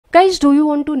guys, do you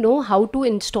want to know how to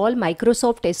install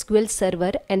Microsoft SQL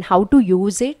Server and how to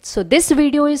use it? So this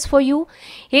video is for you.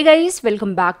 Hey guys,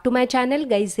 welcome back to my channel.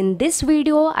 Guys, in this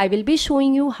video I will be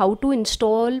showing you how to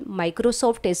install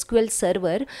Microsoft SQL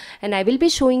Server, and I will be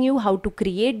showing you how to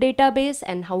create database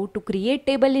and how to create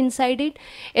table inside it.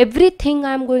 Everything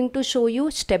I am going to show you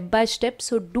step by step,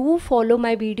 so do follow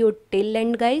my video till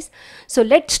end guys. So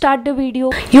let's start the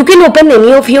video. You can open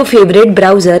any of your favorite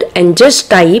browser and just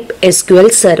type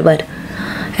SQL Server,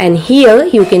 and here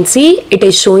you can see it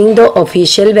is showing the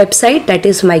official website, that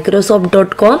is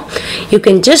microsoft.com. You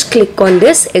can just click on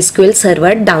this SQL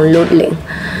Server download link,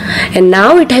 and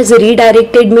now it has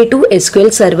redirected me to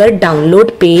SQL Server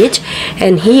download page,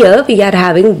 and here we are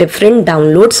having different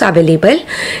downloads available.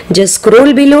 Just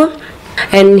scroll below,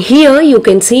 and here you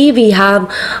can see we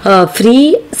have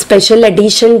free special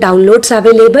edition downloads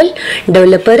available,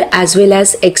 developer as well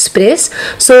as express.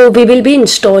 So we will be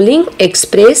installing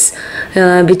express,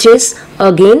 which is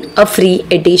again a free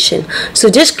edition. So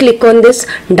just click on this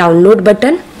download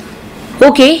button.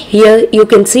 Okay, here you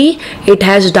can see it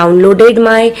has downloaded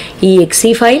my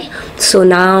exe file. So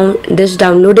now this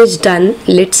download is done.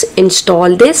 Let's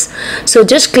install this. So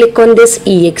just click on this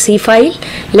exe file.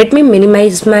 Let me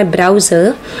minimize my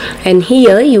browser, and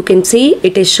here you can see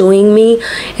it is showing me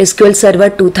SQL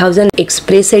Server 2000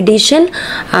 Express Edition,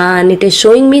 and it is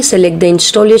showing me select the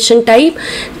installation type.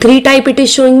 Three type it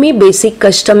is showing me: basic,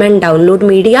 custom and download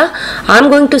media. I'm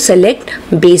going to select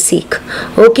basic.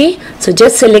 Okay, so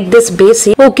just select this basic.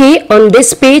 Okay, on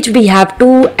this page we have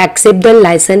to accept the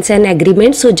license and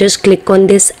agreement, so just click on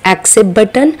this accept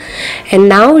button, and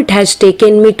now it has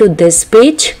taken me to this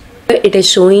page. It is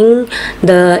showing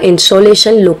the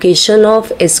installation location of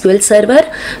SQL Server,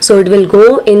 so it will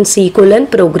go in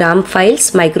C:\program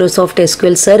files Microsoft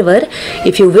SQL Server.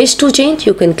 If you wish to change,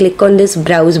 you can click on this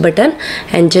browse button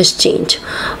and just change.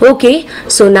 Okay,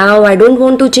 so now I don't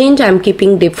want to change, I am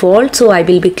keeping default, so I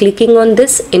will be clicking on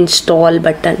this install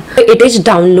button. It is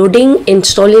downloading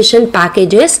installation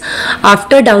packages.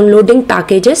 After downloading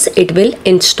packages, it will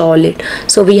install it,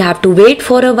 so we have to wait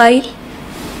for a while.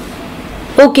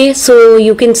 Okay, so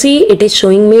you can see it is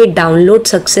showing me download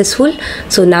successful.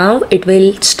 So now it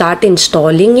will start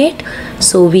installing it,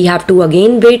 so we have to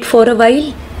again wait for a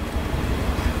while.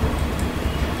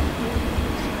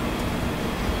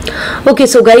 Okay,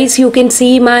 so guys, you can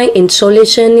see my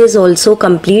installation is also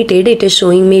completed. It is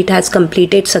showing me it has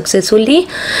completed successfully,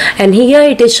 and here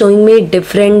it is showing me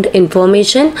different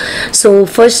information. So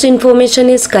first information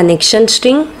is connection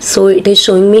string, so it is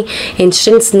showing me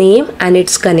instance name and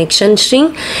its connection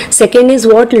string. Second is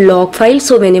what? Log file.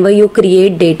 So whenever you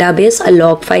create database, a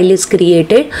log file is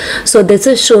created, so this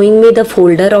is showing me the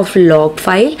folder of log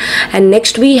file. And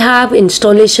next we have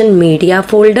installation media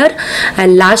folder,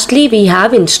 and lastly we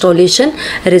have installation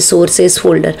resources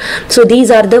folder. So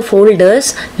these are the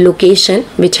folders location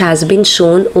which has been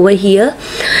shown over here.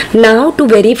 Now to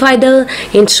verify the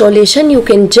installation, you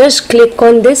can just click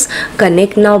on this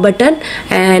connect now button,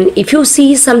 and if you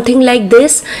see something like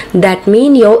this, that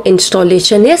means your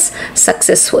installation is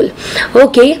successful.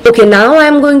 Okay, now I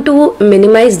am going to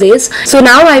minimize this. So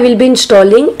now I will be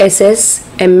installing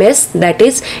SSMS, that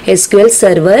is SQL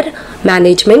Server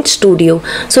Management Studio.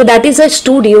 So that is a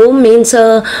studio, means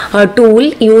a tool.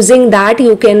 Using that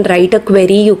you can write a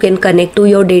query, you can connect to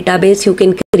your database, you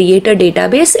can create a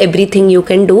database, everything you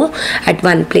can do at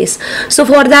one place. So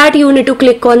for that you need to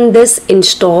click on this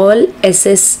install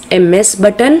SSMS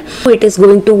button. It is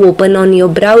going to open on your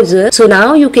browser. So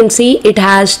now you can see it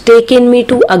has taken me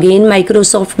to again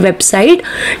Microsoft website,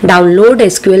 download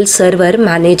SQL Server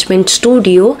Management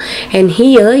Studio, and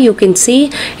here you can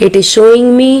see it is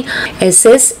showing me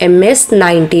SSMS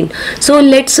 19. So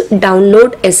let's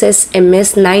download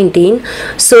SSMS 19.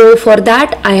 So for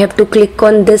that I have to click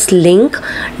on this link,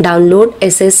 download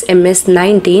SSMS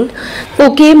 19.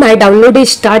 Okay, my download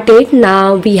is started.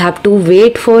 Now we have to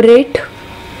wait for it.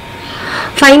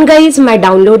 Fine guys, my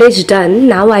download is done.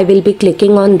 Now I will be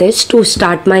clicking on this to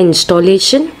start my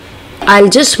installation. I'll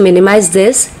just minimize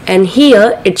this, and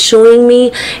here it's showing me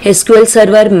SQL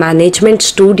Server Management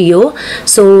Studio,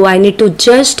 so I need to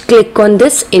just click on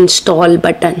this install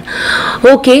button.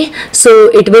 Okay, so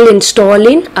it will install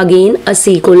in again a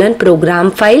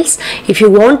C:\program files. If you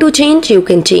want to change, you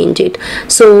can change it.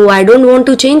 So I don't want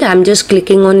to change, I'm just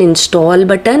clicking on install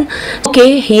button.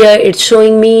 Okay, here it's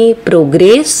showing me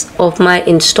progress of my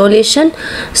installation,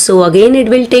 so again it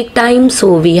will take time,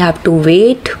 so we have to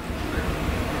wait.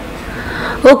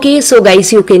 Okay, so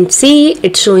guys, you can see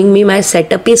it's showing me my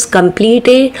setup is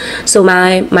completed. So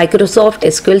my Microsoft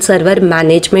SQL Server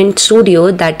Management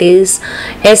Studio, that is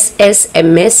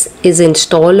SSMS, is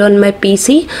installed on my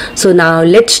PC. So now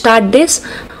let's start this.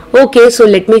 Okay, so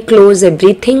let me close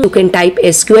everything. You can type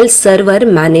SQL Server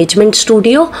Management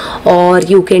Studio or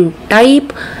you can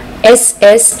type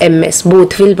SSMS,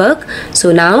 both will work.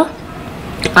 So now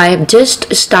I have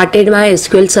just started my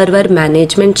SQL Server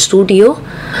Management Studio,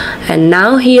 and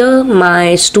now here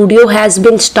my studio has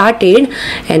been started,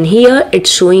 and here it's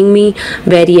showing me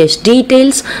various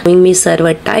details, showing me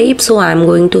server type. So I'm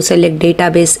going to select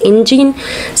database engine,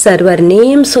 server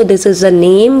name. So this is the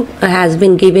name has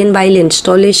been given while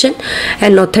installation,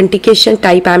 and authentication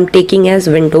type I'm taking as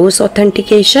Windows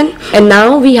authentication. And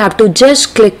now we have to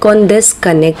just click on this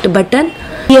connect button.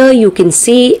 Here you can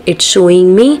see it's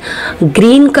showing me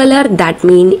green color, that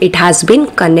means it has been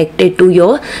connected to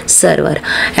your server.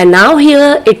 And now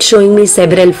here it's showing me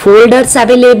several folders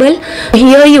available.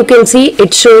 Here you can see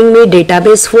it's showing me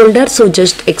database folder, so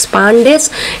just expand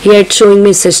this. Here it's showing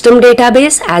me system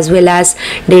database as well as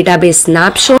database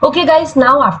snapshot. Okay guys,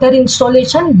 now after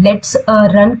installation let's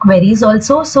run queries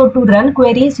also. So to run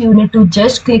queries you need to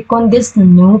just click on this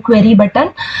new query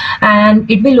button, and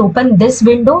it will open this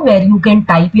window where you can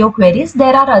type your queries.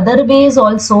 There are other ways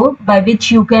also by which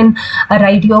you can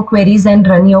write your queries and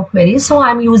run your queries. So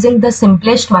I'm using the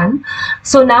simplest one.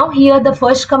 So now here the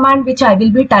first command which I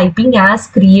will be typing as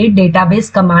create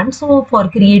database command. So for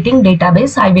creating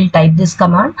database I will type this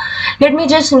command. Let me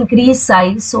just increase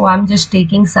size. So I'm just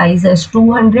taking size as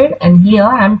 200, and here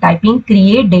I'm typing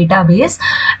create database,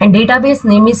 and database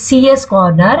name is CS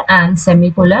corner and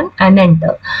semicolon, and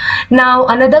enter. Now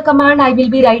another command I will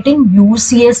be writing use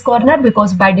CS corner,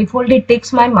 because by default it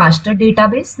takes my master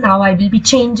database. Now I will be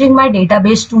changing my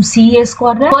database to CS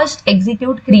corner. First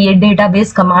execute create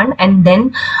database command and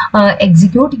then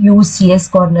execute use CS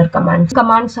corner command.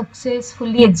 Command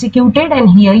successfully executed, and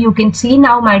here you can see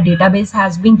now my database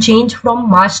has been changed from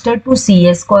master to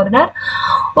CS corner.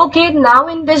 Okay, now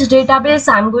in this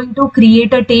database I'm going to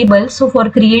create a table. So for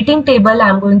creating table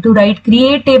I'm going to write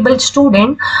create table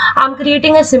student. I'm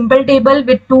creating a simple table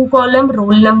with 2 column,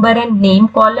 roll number and name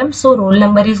column. So roll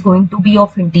number is going to be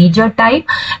of integer type,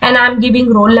 and I'm giving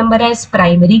roll number as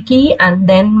primary key, and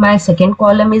then my second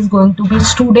column is going to be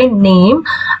student name,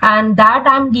 and that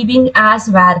I'm giving as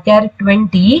varchar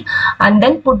 20, and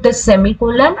then put the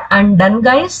semicolon, and done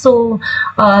guys. So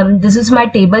this is my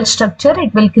table structure.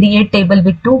 It will create table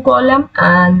with 2 column,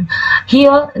 and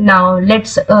here now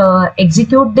let's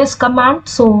execute this command.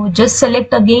 So just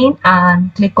select again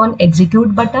and click on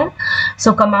execute button.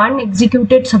 So command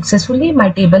executed successfully. My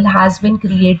table has been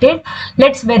created.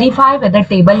 Let's verify whether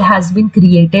table has been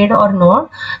created or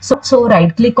not. So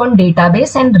right click on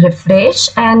database and refresh,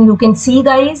 and you can see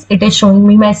guys it is showing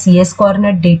me my CS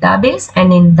corner database,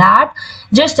 and in that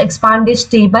just expand this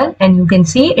table and you can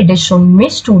see it is showing me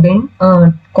student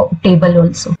table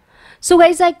also. So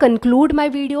guys, I conclude my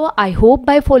video. I hope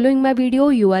by following my video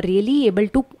you are really able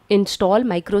to install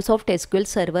Microsoft SQL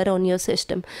Server on your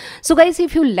system. So guys,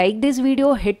 if you like this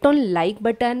video, hit on like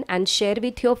button and share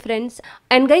with your friends.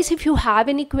 And guys, if you have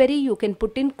any query, you can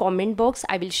put in comment box.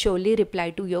 I will surely reply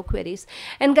to your queries.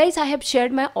 And guys, I have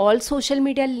shared my all social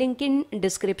media link in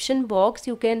description box.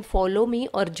 You can follow me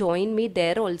or join me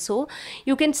there also.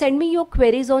 You can send me your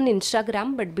queries on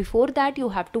Instagram, but before that you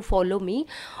have to follow me.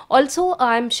 Also,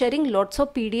 I am sharing lots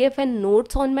of PDF and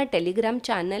notes on my Telegram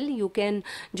channel. You can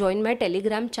join my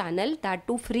Telegram channel, that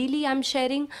too freely I'm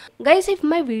sharing. Guys, if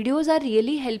my videos are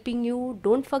really helping you,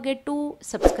 don't forget to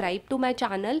subscribe to my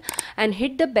channel and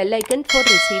hit the bell icon for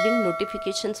receiving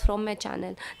notifications from my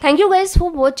channel. Thank you guys for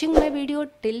watching my video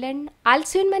till end. I'll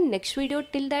see you in my next video.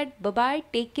 Till that, bye bye,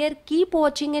 take care, keep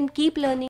watching and keep learning.